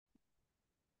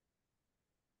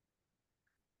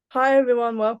Hi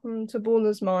everyone, welcome to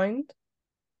Baller's Mind.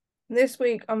 This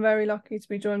week I'm very lucky to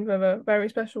be joined with a very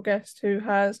special guest who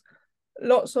has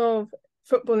lots of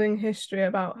footballing history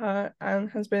about her and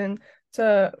has been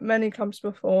to many clubs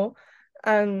before.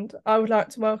 And I would like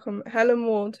to welcome Helen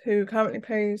Ward, who currently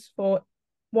plays for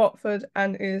Watford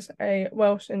and is a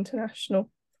Welsh international.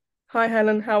 Hi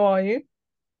Helen, how are you?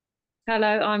 Hello,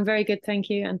 I'm very good, thank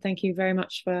you, and thank you very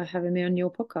much for having me on your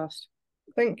podcast.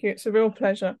 Thank you, it's a real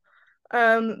pleasure.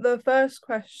 The first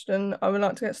question I would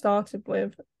like to get started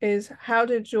with is how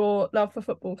did your love for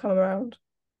football come around?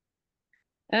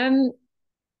 Um,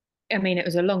 I mean, it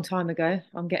was a long time ago.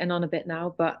 I'm getting on a bit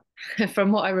now, but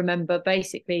from what I remember,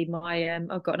 basically, my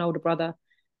I've got an older brother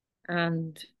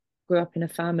and grew up in a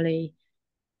family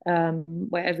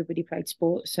where everybody played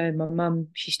sports. So my mum,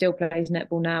 she still plays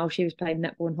netball now. She was playing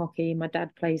netball and hockey. My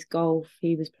dad plays golf.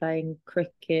 He was playing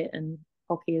cricket and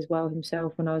hockey as well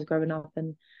himself when I was growing up,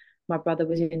 and my brother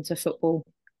was into football.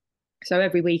 So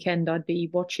every weekend I'd be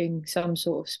watching some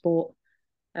sort of sport,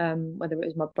 whether it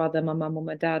was my brother, my mum, or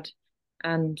my dad.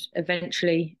 And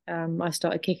eventually, I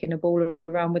started kicking a ball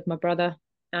around with my brother,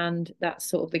 and that's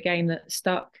sort of the game that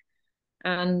stuck.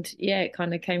 And yeah, it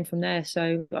kind of came from there.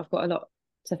 So I've got a lot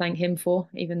to thank him for,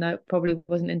 even though it probably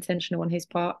wasn't intentional on his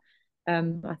part.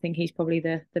 I think he's probably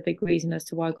the big reason as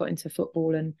to why I got into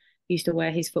football and used to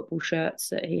wear his football shirts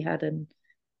that he had. And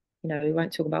we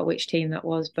won't talk about which team that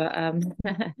was, but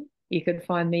you could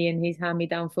find me in his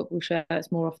hand-me-down football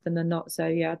shirts more often than not. So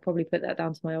yeah, I'd probably put that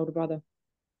down to my older brother.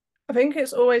 I think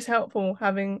it's always helpful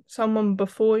having someone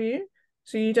before you,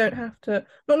 so you don't have to,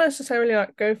 not necessarily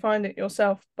like go find it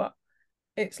yourself, but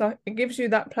it's like it gives you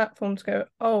that platform to go,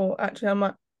 oh, actually, I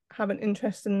might have an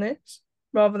interest in this,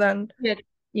 rather than, Yeah,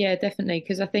 yeah, definitely.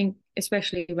 Because I think,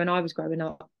 especially when I was growing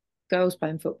up, girls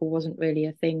playing football wasn't really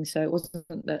a thing. So it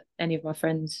wasn't that any of my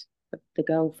friends, the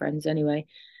girlfriends anyway,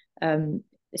 um,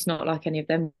 it's not like any of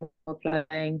them were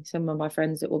playing. Some of my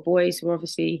friends that were boys were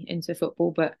obviously into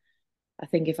football, but I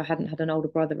think if I hadn't had an older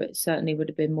brother, it certainly would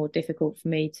have been more difficult for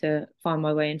me to find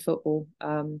my way in football.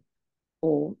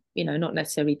 Or, not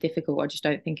necessarily difficult. I just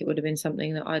don't think it would have been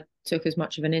something that I took as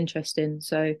much of an interest in.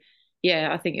 So, yeah,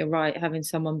 I think you're right. Having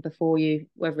someone before you,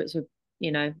 whether it's a,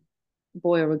 you know,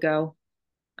 boy or a girl,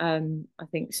 I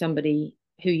think somebody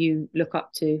who you look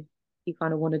up to, you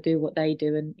kind of want to do what they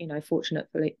do. And,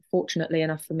 fortunately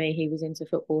enough for me, he was into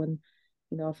football and,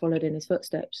 I followed in his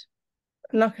footsteps.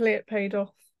 luckily, it paid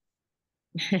off.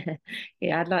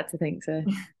 Yeah, I'd like to think so.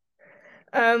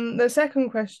 The second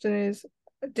question is,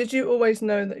 did you always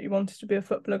know that you wanted to be a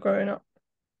footballer growing up?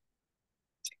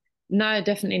 No,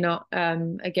 definitely not.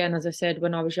 Again, as I said,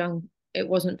 when I was young, it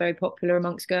wasn't very popular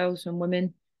amongst girls and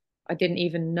women. I didn't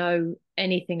even know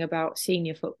anything about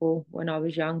senior football when I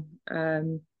was young.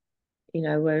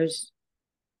 Whereas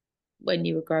when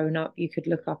you were growing up, you could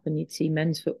look up and you'd see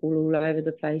men's football all over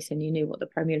the place and you knew what the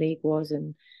Premier League was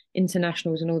and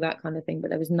internationals and all that kind of thing. But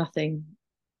there was nothing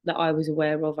that I was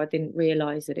aware of. I didn't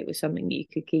realize that it was something that you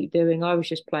could keep doing. I was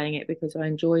just playing it because I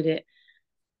enjoyed it.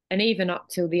 And even up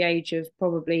till the age of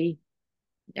probably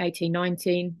 18,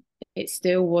 19, it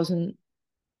still wasn't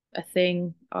a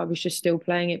thing. I was just still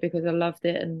playing it because I loved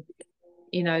it. And,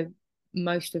 you know,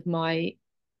 most of my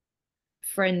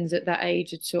friends at that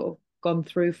age had sort of gone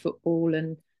through football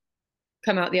and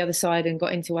come out the other side and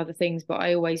got into other things. But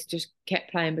I always just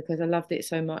kept playing because I loved it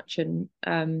so much. And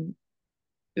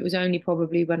it was only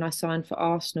probably when I signed for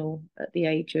Arsenal at the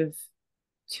age of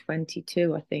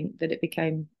 22, I think, that it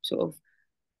became sort of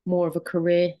more of a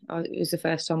career. It was the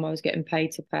first time I was getting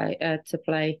paid to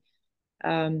play.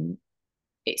 Um,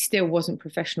 it still wasn't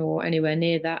professional or anywhere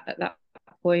near that at that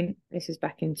point. This is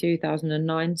back in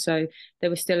 2009. So there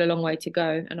was still a long way to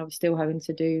go. And I was still having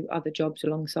to do other jobs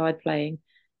alongside playing.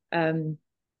 Um,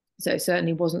 so it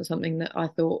certainly wasn't something that I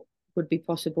thought would be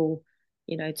possible,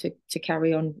 to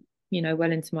carry on,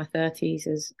 well into my 30s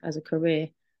as a career.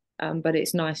 But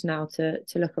it's nice now to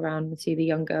look around and see the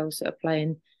young girls that are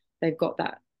playing. They've got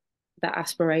that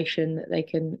aspiration that they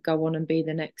can go on and be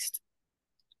the next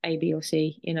A, B, or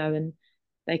C, and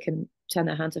they can turn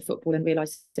their hand to football and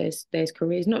realize there's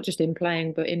careers not just in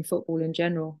playing but in football in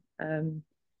general. And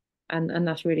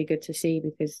that's really good to see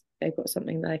because they've got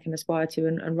something that they can aspire to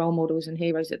and role models and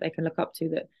heroes that they can look up to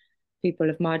that people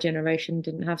of my generation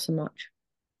didn't have so much.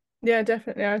 Yeah,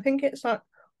 definitely. I think it's like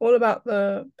all about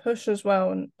the push as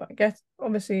well, and I guess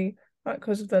obviously like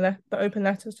because of the open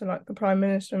letters to like the Prime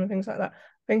Minister and things like that.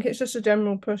 I think it's just a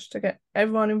general push to get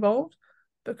everyone involved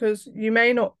because you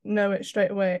may not know it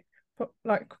straight away, but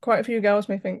like quite a few girls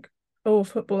may think, oh,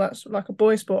 football, that's like a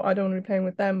boy sport. I don't want to be playing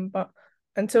with them. But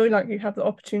until like you have the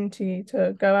opportunity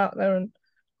to go out there and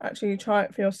actually try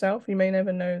it for yourself. You may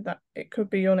never know that it could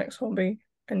be your next hobby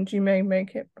and you may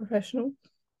make it professional.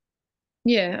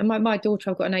 Yeah, and my daughter,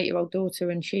 I've got an 8-year-old daughter,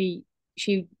 and she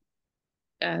she's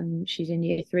in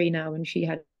year 3 now, and she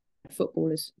had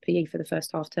football as PE for the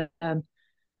first half term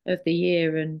of the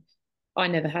year, and I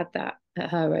never had that at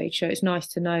her age. So it's nice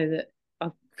to know that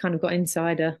I've kind of got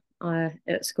insider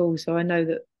at school, so I know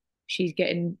that she's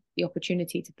getting the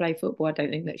opportunity to play football. I don't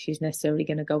think that she's necessarily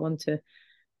going to go on to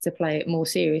play it more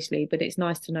seriously, but it's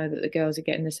nice to know that the girls are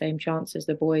getting the same chance as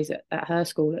the boys at her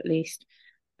school, at least.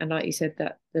 And like you said,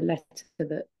 that the letter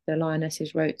that the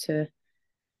Lionesses wrote to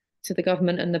the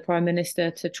government and the Prime Minister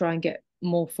to try and get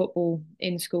more football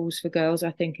in schools for girls,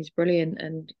 I think is brilliant.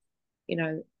 And, you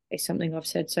know, it's something I've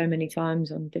said so many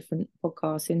times on different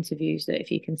podcast interviews, that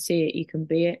if you can see it, you can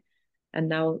be it. And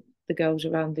now the girls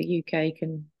around the UK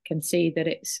can see that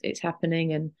it's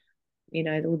happening. And, you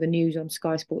know, all the news on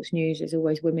Sky Sports News is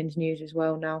always women's news as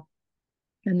well now.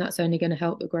 And that's only going to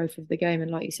help the growth of the game. And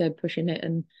like you said, pushing it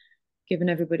and giving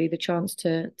everybody the chance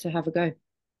to have a go.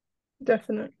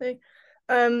 Definitely.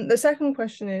 The second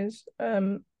question is,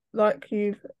 like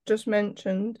you've just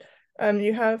mentioned,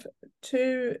 you have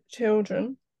 2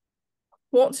 children.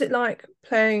 What's it like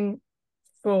playing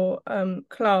for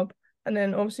club and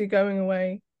then obviously going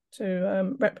away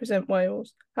to represent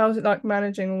Wales? How is it like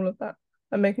managing all of that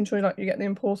and making sure like you get the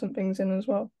important things in as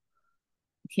well?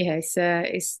 Yeah,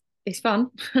 it's fun.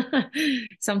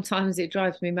 Sometimes it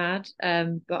drives me mad,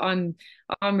 but I'm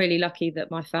really lucky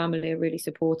that my family are really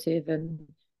supportive, and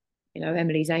you know,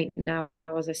 Emily's 8 now,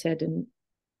 as I said, and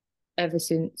ever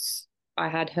since I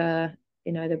had her,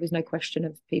 you know, there was no question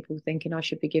of people thinking I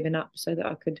should be giving up so that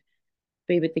I could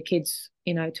be with the kids,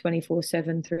 you know,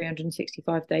 24/7,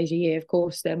 365 days a year. Of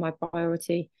course, they're my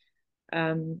priority.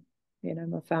 Um, you know,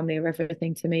 my family are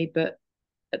everything to me, but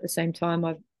at the same time,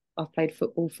 I've played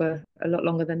football for a lot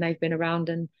longer than they've been around,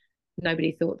 and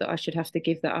nobody thought that I should have to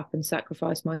give that up and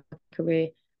sacrifice my career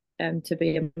to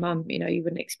be a mum. You know, you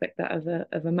wouldn't expect that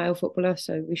of a male footballer,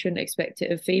 so we shouldn't expect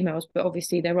it of females. But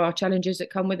obviously, there are challenges that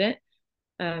come with it.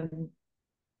 Um,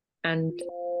 and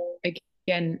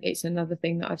again, it's another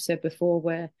thing that I've said before,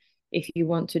 where if you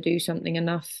want to do something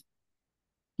enough,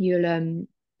 you'll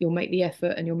make the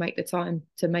effort and you'll make the time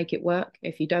to make it work.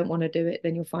 If you don't want to do it,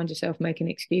 then you'll find yourself making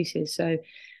excuses. So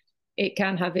it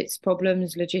can have its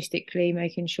problems logistically,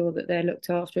 making sure that they're looked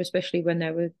after, especially when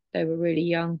they were really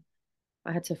young.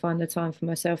 I had to find the time for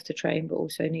myself to train, but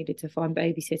also needed to find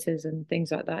babysitters and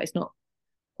things like that. It's not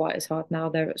quite as hard now.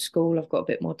 They're at school. I've got a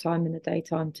bit more time in the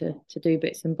daytime to do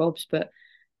bits and bobs. But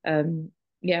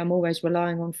yeah, I'm always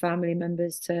relying on family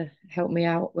members to help me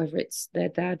out, whether it's their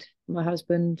dad, my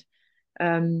husband,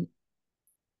 um,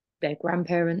 their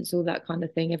grandparents, all that kind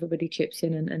of thing. Everybody chips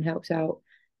in and helps out.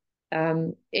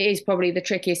 It is probably the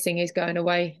trickiest thing is going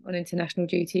away on international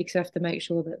duty, because I have to make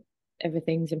sure that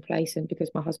everything's in place. And because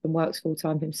my husband works full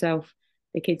time himself,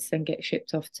 the kids then get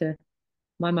shipped off to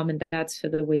my mum and dad's for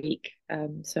the week.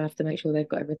 So I have to make sure they've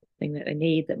got everything that they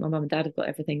need, that my mum and dad have got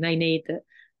everything they need, that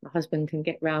my husband can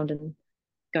get round and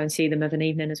go and see them of an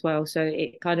evening as well. So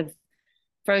it kind of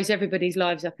throws everybody's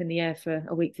lives up in the air for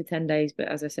a week to 10 days. But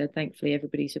as I said, thankfully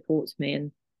everybody supports me,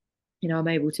 and you know, I'm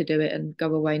able to do it and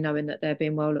go away knowing that they're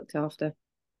being well looked after.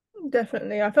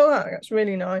 Definitely. I feel like that's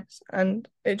really nice, and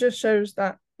it just shows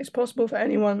that it's possible for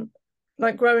anyone,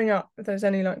 like growing up, if there's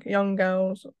any like young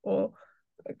girls or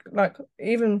like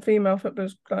even female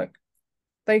footballers, like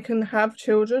they can have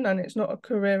children and it's not a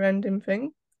career ending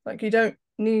thing. Like you don't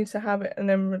need to have it and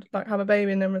then like have a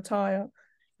baby and then retire.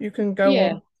 You can go on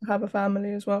Yeah, to have a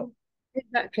family as well.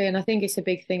 exactly. And I think it's a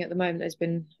big thing at the moment. There's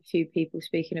been a few people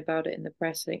speaking about it in the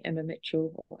press. I think Emma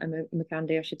Mitchell, or Emma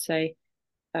McCandy, I should say,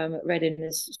 at Reading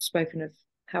has spoken of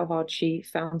how hard she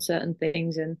found certain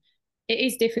things. And it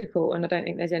is difficult. And I don't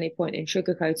think there's any point in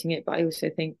sugarcoating it. But I also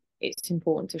think it's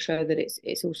important to show that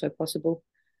it's also possible.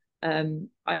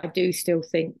 I do still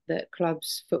think that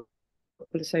clubs, football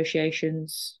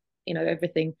associations, you know,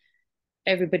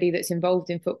 everybody that's involved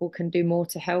in football can do more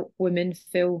to help women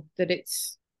feel that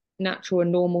it's natural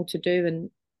and normal to do, and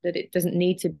that it doesn't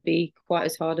need to be quite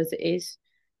as hard as it is.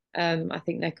 I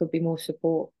think there could be more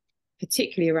support,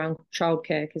 particularly around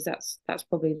childcare, because that's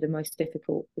probably the most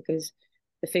difficult, because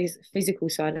the physical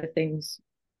side of things,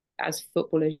 as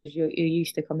footballers, you're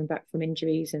used to coming back from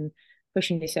injuries and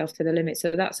pushing yourself to the limit. So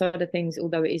that side of things,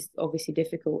 although it is obviously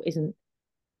difficult, isn't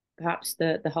perhaps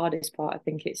the hardest part. I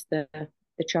think it's the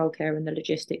childcare and the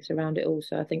logistics around it all.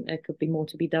 So I think there could be more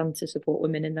to be done to support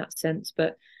women in that sense.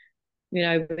 But you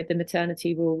know, with the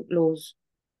maternity laws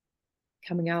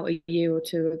coming out a year or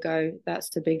two ago,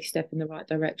 that's a big step in the right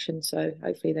direction. So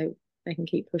hopefully they can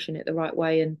keep pushing it the right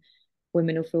way. And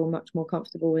women will feel much more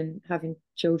comfortable in having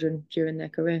children during their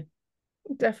career.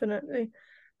 Definitely.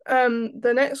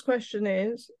 The next question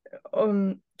is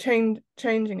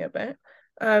changing a bit.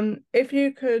 If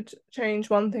you could change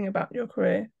one thing about your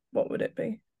career, what would it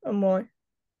be and why?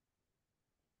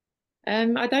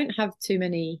 I don't have too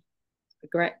many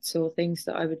regrets or things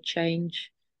that I would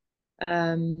change.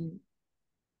 Um,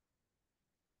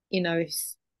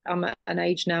 I'm at an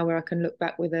age now where I can look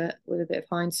back with a bit of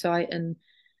hindsight and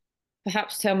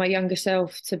perhaps tell my younger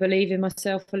self to believe in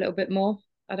myself a little bit more.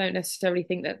 I don't necessarily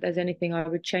think that there's anything I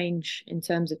would change in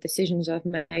terms of decisions I've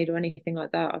made or anything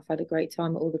like that. I've had a great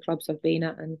time at all the clubs I've been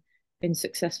at and been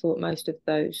successful at most of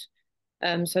those.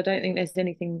 So I don't think there's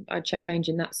anything I'd change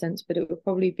in that sense, but it would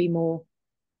probably be more,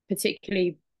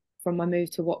 particularly from my move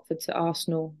to Watford to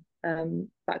Arsenal,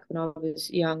 back when I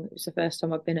was young. It was the first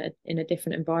time I've been in a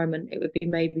different environment. It would be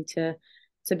maybe to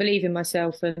believe in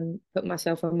myself and put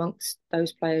myself amongst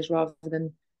those players rather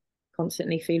than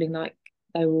constantly feeling like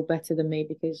they were all better than me,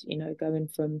 because, going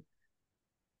from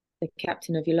the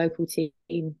captain of your local team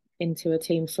into a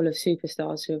team full of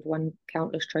superstars who have won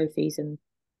countless trophies and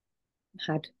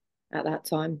had at that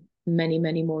time many,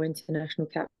 many more international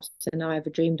caps than I ever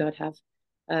dreamed I'd have.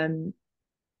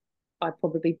 I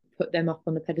probably put them up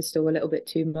on the pedestal a little bit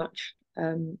too much.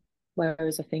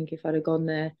 Whereas I think if I'd have gone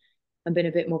there and been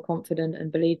a bit more confident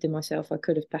and believed in myself, I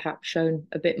could have perhaps shown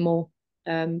a bit more.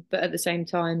 But at the same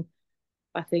time,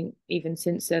 I think even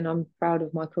since then, I'm proud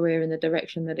of my career and the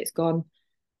direction that it's gone.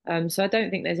 So I don't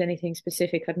think there's anything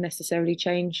specific I'd necessarily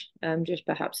change, just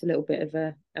perhaps a little bit of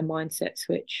a mindset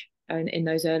switch in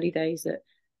those early days that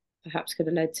perhaps could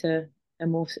have led to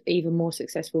a even more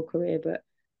successful career. But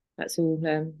that's all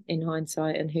in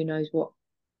hindsight, and who knows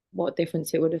what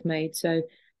difference it would have made. So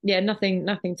yeah,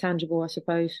 nothing tangible, I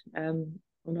suppose, or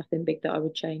nothing big that I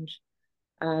would change.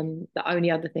 The only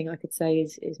other thing I could say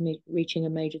is me reaching a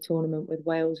major tournament with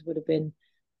Wales would have been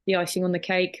the icing on the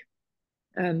cake.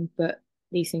 But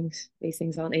these things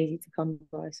aren't easy to come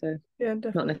by, so Yeah, not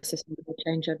definitely. necessarily a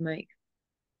change I'd make.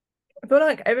 I feel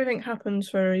like everything happens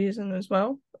for a reason as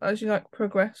well, as you like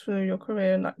progress through your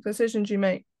career and like decisions you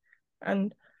make.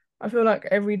 And I feel like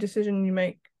every decision you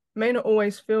make may not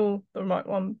always feel the right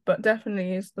one, but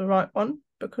definitely is the right one,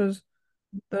 because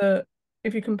the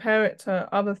if you compare it to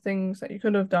other things that you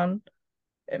could have done,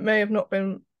 it may have not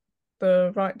been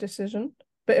the right decision,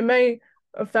 but it may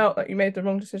have felt like you made the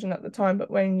wrong decision at the time. But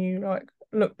when you like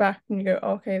look back and you go,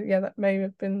 "Oh, okay, yeah, that may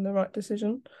have been the right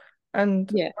decision."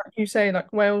 And Yeah, like you say,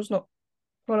 like Wales not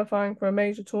qualifying for a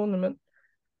major tournament,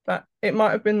 that it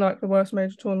might have been like the worst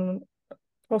major tournament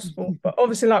possible. But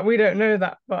obviously, like we don't know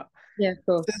that, but yeah, of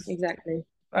course, just exactly.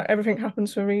 like everything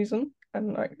happens for a reason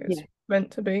and like it's Yeah,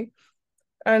 meant to be.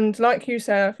 And like you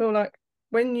said, I feel like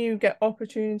when you get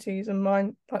opportunities and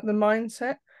like the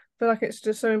mindset, I feel like it's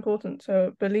just so important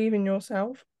to believe in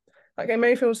yourself. Like it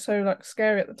may feel so like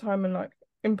scary at the time and like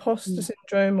imposter mm.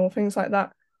 syndrome or things like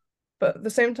that, but at the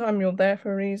same time you're there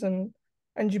for a reason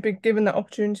and you've been given that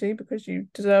opportunity because you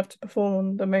deserve to perform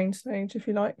on the main stage if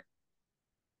you like.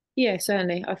 Yeah,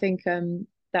 certainly. I think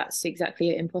that's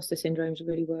exactly it. Imposter syndrome is a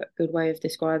really good way of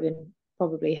describing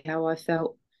probably how I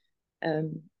felt.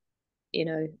 Um, you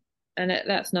know, and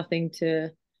that's nothing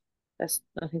to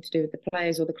do with the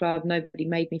players or the club. Nobody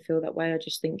made me feel that way. I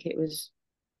just think it was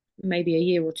maybe a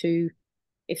year or two.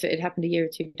 If it had happened a year or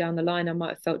two down the line, I might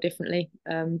have felt differently.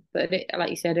 But like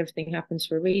you said, everything happens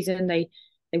for a reason. They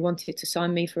wanted to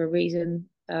sign me for a reason.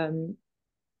 And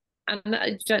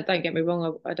don't get me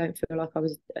wrong, I don't feel like I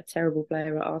was a terrible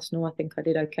player at Arsenal. I think I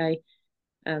did okay.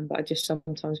 But I just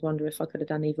sometimes wonder if I could have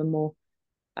done even more.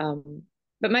 Um,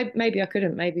 but maybe I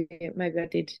couldn't. Maybe I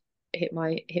did hit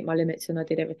my limits and I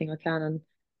did everything I can.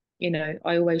 And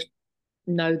I always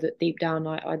know that deep down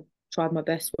I tried my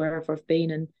best wherever I've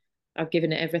been, and I've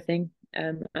given it everything.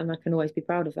 And I can always be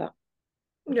proud of that.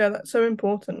 Yeah, that's so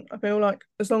important. I feel like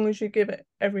as long as you give it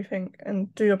everything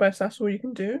and do your best, that's all you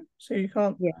can do. So you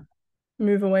can't Yeah,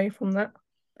 move away from that.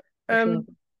 for sure. Um,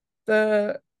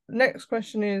 the next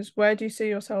question is, where do you see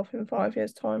yourself in 5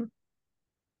 years' time?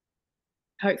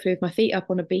 Hopefully with my feet up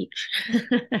on a beach.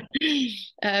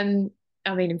 um,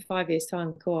 I mean, in 5 years'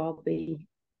 time, cool, I'll be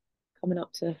coming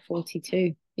up to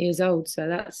 42 years old. So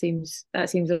that seems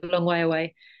a long way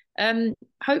away.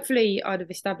 Hopefully I'd have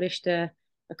established a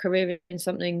career in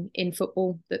something in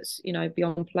football that's,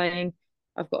 beyond playing.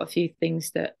 I've got a few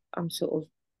things that I'm sort of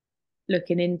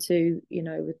looking into,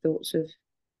 with thoughts of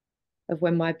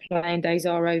when my playing days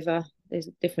are over. There's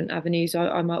different avenues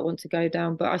I might want to go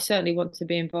down, but I certainly want to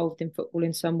be involved in football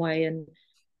in some way. And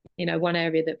one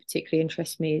area that particularly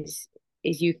interests me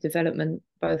is youth development,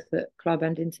 both at club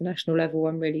and international level.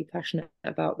 I'm really passionate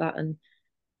about that, and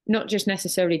not just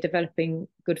necessarily developing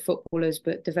good footballers,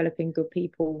 but developing good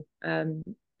people, and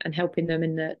helping them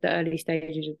in the early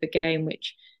stages of the game,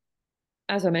 which,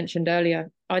 as I mentioned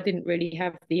earlier, I didn't really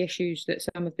have the issues that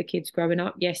some of the kids growing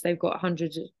up. Yes, they've got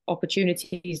hundreds of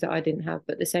opportunities that I didn't have,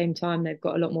 but at the same time, they've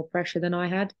got a lot more pressure than I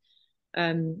had.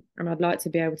 And I'd like to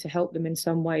be able to help them in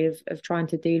some way of trying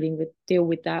to deal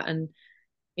with that, and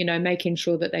making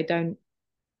sure that they don't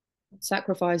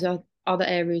sacrifice other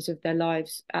areas of their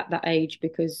lives at that age,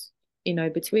 because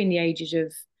between the ages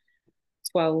of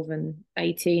 12 and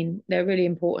 18, they're really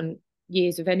important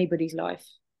years of anybody's life.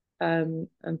 And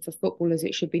for footballers,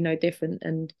 it should be no different.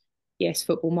 And yes,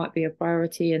 football might be a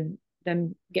priority, and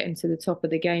them getting to the top of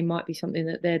the game might be something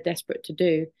that they're desperate to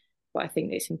do. But I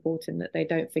think it's important that they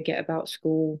don't forget about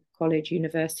school, college,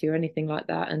 university, or anything like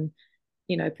that, and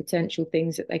potential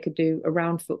things that they could do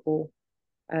around football,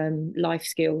 life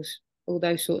skills, all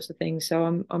those sorts of things. So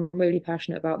I'm really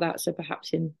passionate about that. So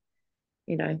perhaps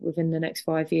within the next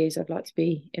 5 years, I'd like to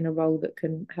be in a role that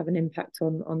can have an impact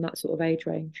on that sort of age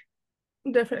range.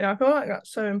 Definitely, I feel like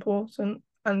that's so important,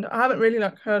 and I haven't really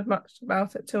heard much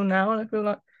about it till now, and I feel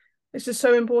like it's just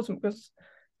so important because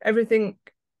everything,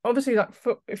 obviously,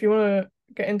 if you want to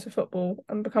get into football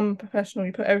and become a professional,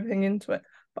 you put everything into it.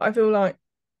 But I feel like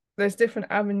there's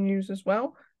different avenues as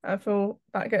well. I feel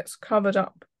that gets covered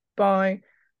up by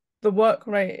the work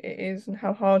rate it is and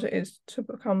how hard it is to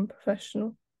become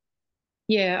professional.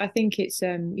 Yeah, I think it's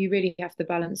you really have to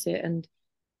balance it, and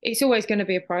it's always going to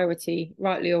be a priority,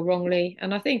 rightly or wrongly.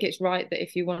 And I think it's right that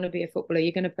if you want to be a footballer,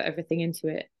 you're going to put everything into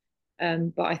it.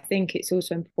 But I think it's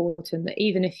also important that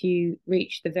even if you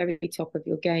reach the very top of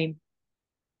your game,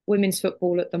 women's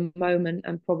football at the moment,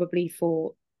 and probably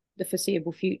for the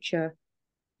foreseeable future,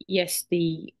 yes,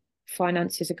 the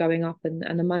finances are going up,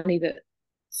 and the money that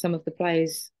some of the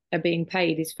players are being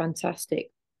paid is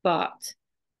fantastic. But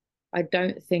I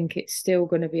don't think it's still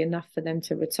going to be enough for them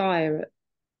to retire at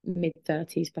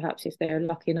mid-30s, perhaps, if they're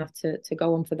lucky enough to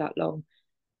go on for that long.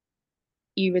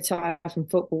 You retire from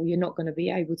football, you're not going to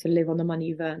be able to live on the money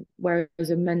you've earned.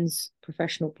 Whereas a men's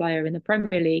professional player in the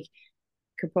Premier League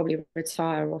could probably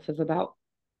retire off of about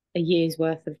a year's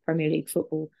worth of Premier League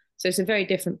football. So it's a very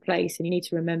different place, and you need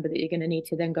to remember that you're going to need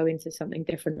to then go into something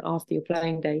different after your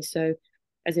playing days. So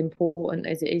as important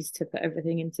as it is to put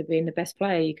everything into being the best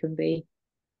player you can be,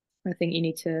 I think you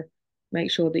need to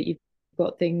make sure that you've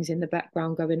got things in the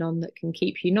background going on that can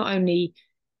keep you, not only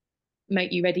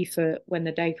make you ready for when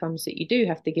the day comes that you do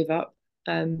have to give up,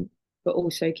 but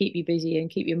also keep you busy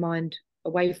and keep your mind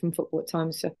away from football at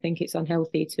times. I think it's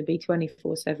unhealthy to be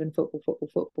 24/7 football, football,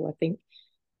 football. I think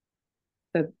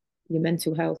for your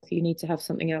mental health, you need to have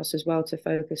something else as well to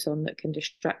focus on that can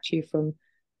distract you from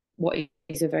what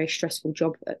is a very stressful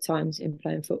job at times in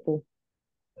playing football.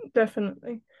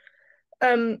 Definitely.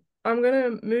 I'm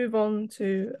going to move on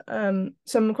to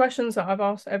some questions that I've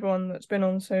asked everyone that's been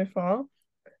on so far,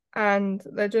 and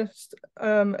they're just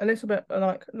a little bit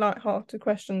light-hearted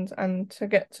questions and to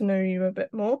get to know you a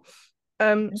bit more.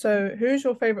 So who's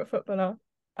your favourite footballer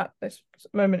at this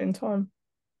moment in time?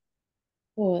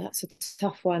 Oh, that's a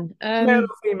tough one. Male or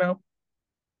female?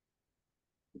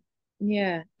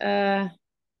 Yeah.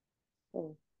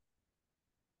 Oh.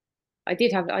 I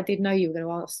did know you were going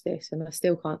to ask this, and I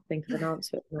still can't think of an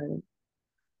answer at the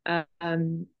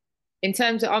moment. In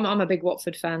terms of, I'm a big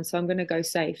Watford fan, so I'm going to go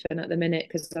safe. And at the minute,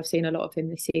 because I've seen a lot of him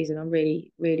this season, I'm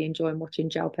really, really enjoying watching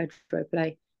João Pedro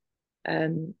play.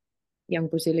 Young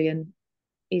Brazilian,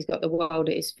 he's got the world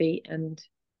at his feet, and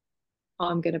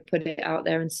I'm going to put it out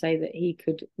there and say that he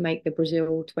could make the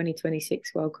Brazil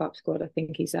 2026 World Cup squad. I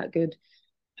think he's that good.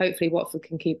 Hopefully, Watford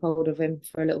can keep hold of him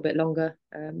for a little bit longer,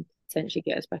 potentially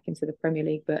get us back into the Premier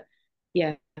League. But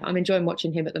yeah, I'm enjoying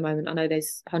watching him at the moment. I know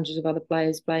there's hundreds of other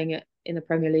players playing it in the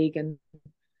Premier League and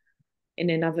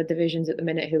in other divisions at the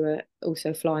minute who are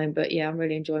also flying. But yeah, I'm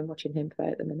really enjoying watching him play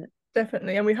at the minute.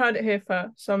 Definitely, and we heard it here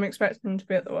first, so I'm expecting him to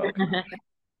be at the World Cup.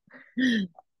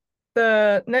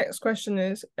 The next question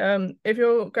is, if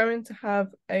you're going to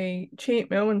have a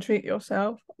cheat meal and treat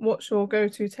yourself, what's your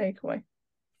go-to takeaway?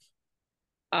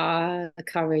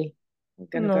 Curry. I'm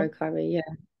gonna go curry, yeah.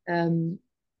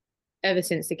 Ever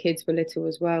since the kids were little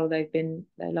as well, they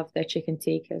love their chicken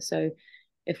tikka. So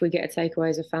if we get a takeaway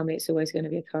as a family, it's always going to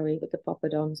be a curry with the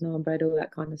poppadoms, naan bread, all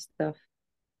that kind of stuff.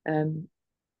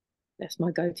 That's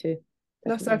my go-to.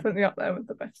 That's definitely up there with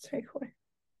the best takeaway.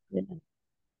 Yeah.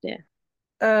 Yeah.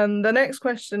 The next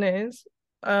question is,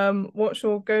 what's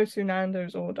your go-to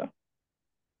Nando's order?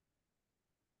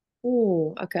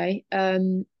 Oh, okay.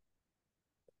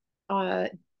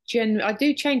 I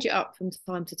do change it up from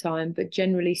time to time, but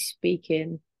generally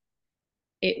speaking,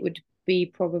 it would be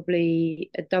probably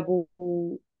a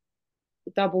double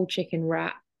chicken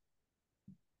wrap,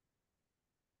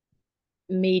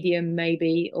 medium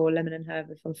maybe, or lemon and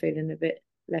herb if I'm feeling a bit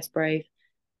less brave.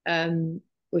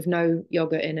 With no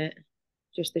yogurt in it,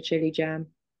 just the chili jam,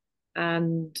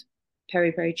 and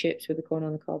peri peri chips with the corn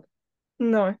on the cob.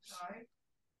 Nice.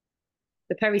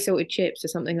 The peri salted chips are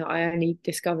something that I only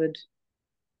discovered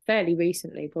fairly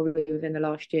recently, probably within the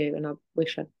last year, and I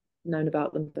wish I'd known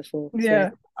about them before. Yeah,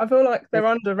 So I feel like they're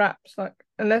under wraps. Like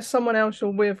unless someone else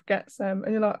you're with gets them,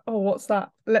 and you're like, oh, what's that?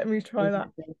 Let me try that.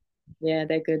 yeah,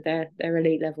 they're good. They're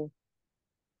elite level.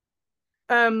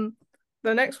 Um,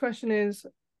 the next question is,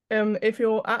 if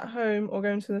you're at home or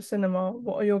going to the cinema,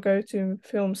 what are your go-to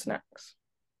film snacks?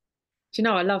 Do you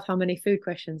know, I love how many food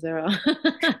questions there are.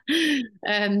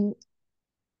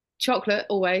 Chocolate,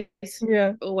 always,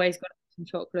 Yeah, always got some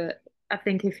chocolate. I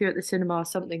think if you're at the cinema,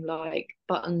 something like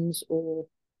buttons or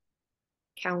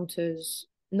counters.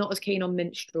 Not as keen on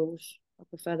minstrels. I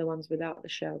prefer the ones without the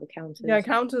shell, the yeah, counters.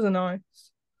 counters are nice.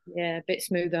 Yeah, a bit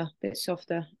smoother, a bit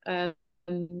softer.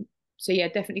 So yeah,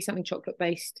 definitely something chocolate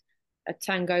based. A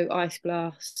Tango ice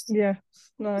blast. Yeah,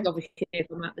 nice. Obviously, if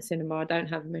I'm at the cinema, I don't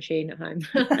have a machine at home.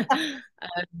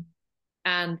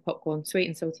 And popcorn, sweet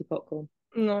and salty popcorn.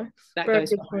 Nice. That Very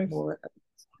goes good for home choice. more.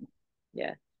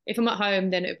 Yeah. If I'm at home,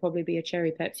 then it'd probably be a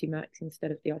cherry Pepsi Max instead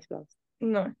of the ice blast. But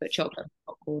Nice. chocolate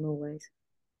popcorn always.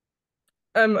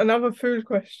 Another food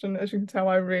question. As you can tell,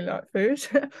 I really like food.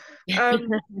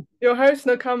 Your host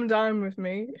will come dine with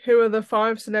me. Who are the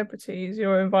 5 celebrities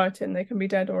you're inviting? They can be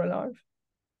dead or alive.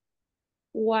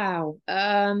 Wow.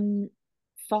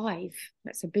 Five.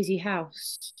 That's a busy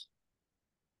house.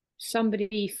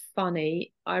 Somebody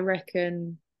funny. I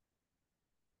reckon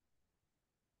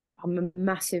I'm a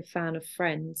massive fan of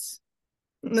Friends.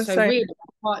 The So same. really,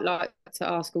 I'd quite like to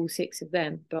ask all six of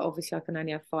them, but obviously I can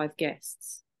only have five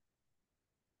guests.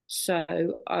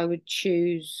 So I would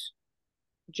choose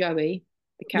Joey,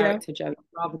 the Yeah. character Joey,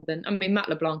 rather than, I mean, Matt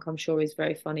LeBlanc, I'm sure is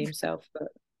very funny himself, but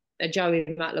a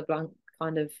Joey Matt LeBlanc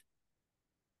kind of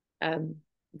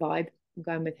vibe. I'm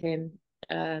going with him.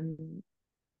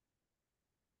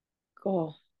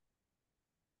 God,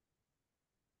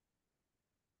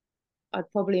 I'd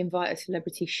probably invite a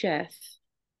celebrity chef,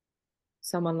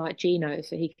 someone like Gino,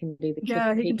 so he can do the kick.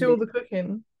 Yeah, he He can can do all do, the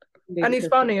cooking. do And the he's cooking.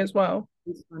 funny as well.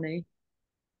 He's funny.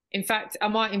 In fact, I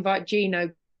might invite Gino,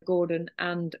 Gordon,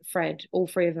 and Fred. All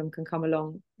three of them can come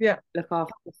along, Yeah, look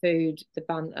after the food, the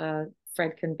banter.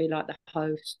 Fred can be like the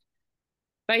host.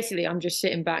 Basically, I'm just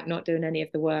sitting back, not doing any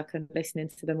of the work and listening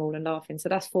to them all and laughing. So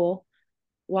that's four.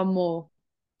 One more.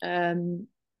 Um,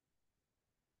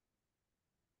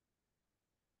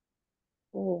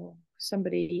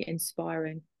 somebody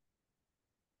inspiring.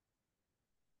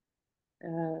 Do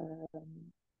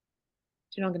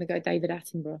you know, I'm going to go David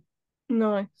Attenborough.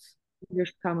 nice.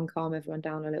 Just come and calm everyone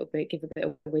down a little bit, give a bit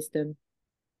of wisdom,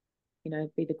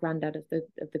 be the granddad of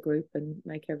the group and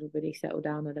make everybody settle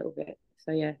down a little bit.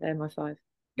 So yeah, they're my five.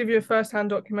 Give you a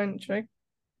first-hand documentary.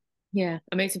 Yeah,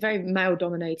 I mean it's a very male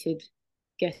dominated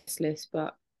guest list,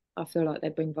 but I feel like they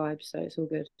bring vibes, so it's all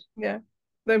good. Yeah.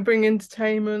 Then bring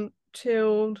entertainment,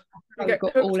 chilled. You We've get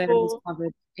got cooked all areas for.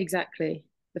 covered. Exactly.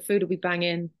 The food will be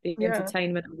banging, the Yeah,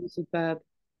 entertainment will be superb,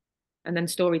 and then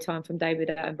story time from David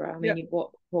Attenborough. I yeah, mean,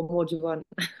 what more do you want?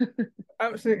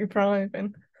 absolutely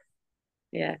thriving.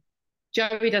 Yeah.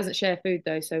 Joey doesn't share food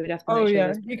though, so we'd have to Oh make sure yeah,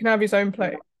 there's he can have his own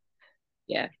plate.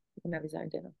 yeah, he can have his own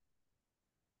dinner.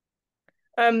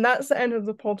 That's the end of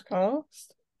the podcast.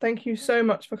 Thank you so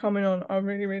much for coming on. I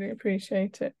really, really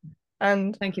appreciate it.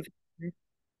 And Thank you.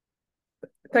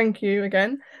 thank you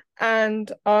again.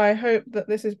 And I hope that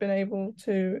this has been able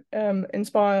to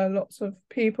inspire lots of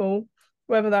people,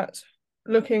 whether that's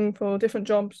looking for different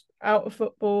jobs out of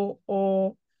football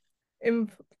or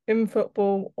in in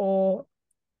football, or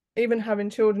even having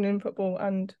children in football,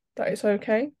 and that it's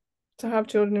okay to have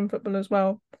children in football as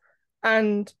well,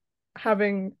 and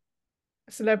having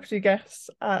celebrity guests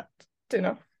at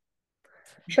dinner.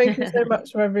 Thank you so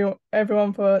much for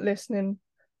everyone for listening,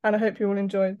 and I hope you all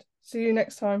enjoyed. See you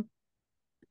next time.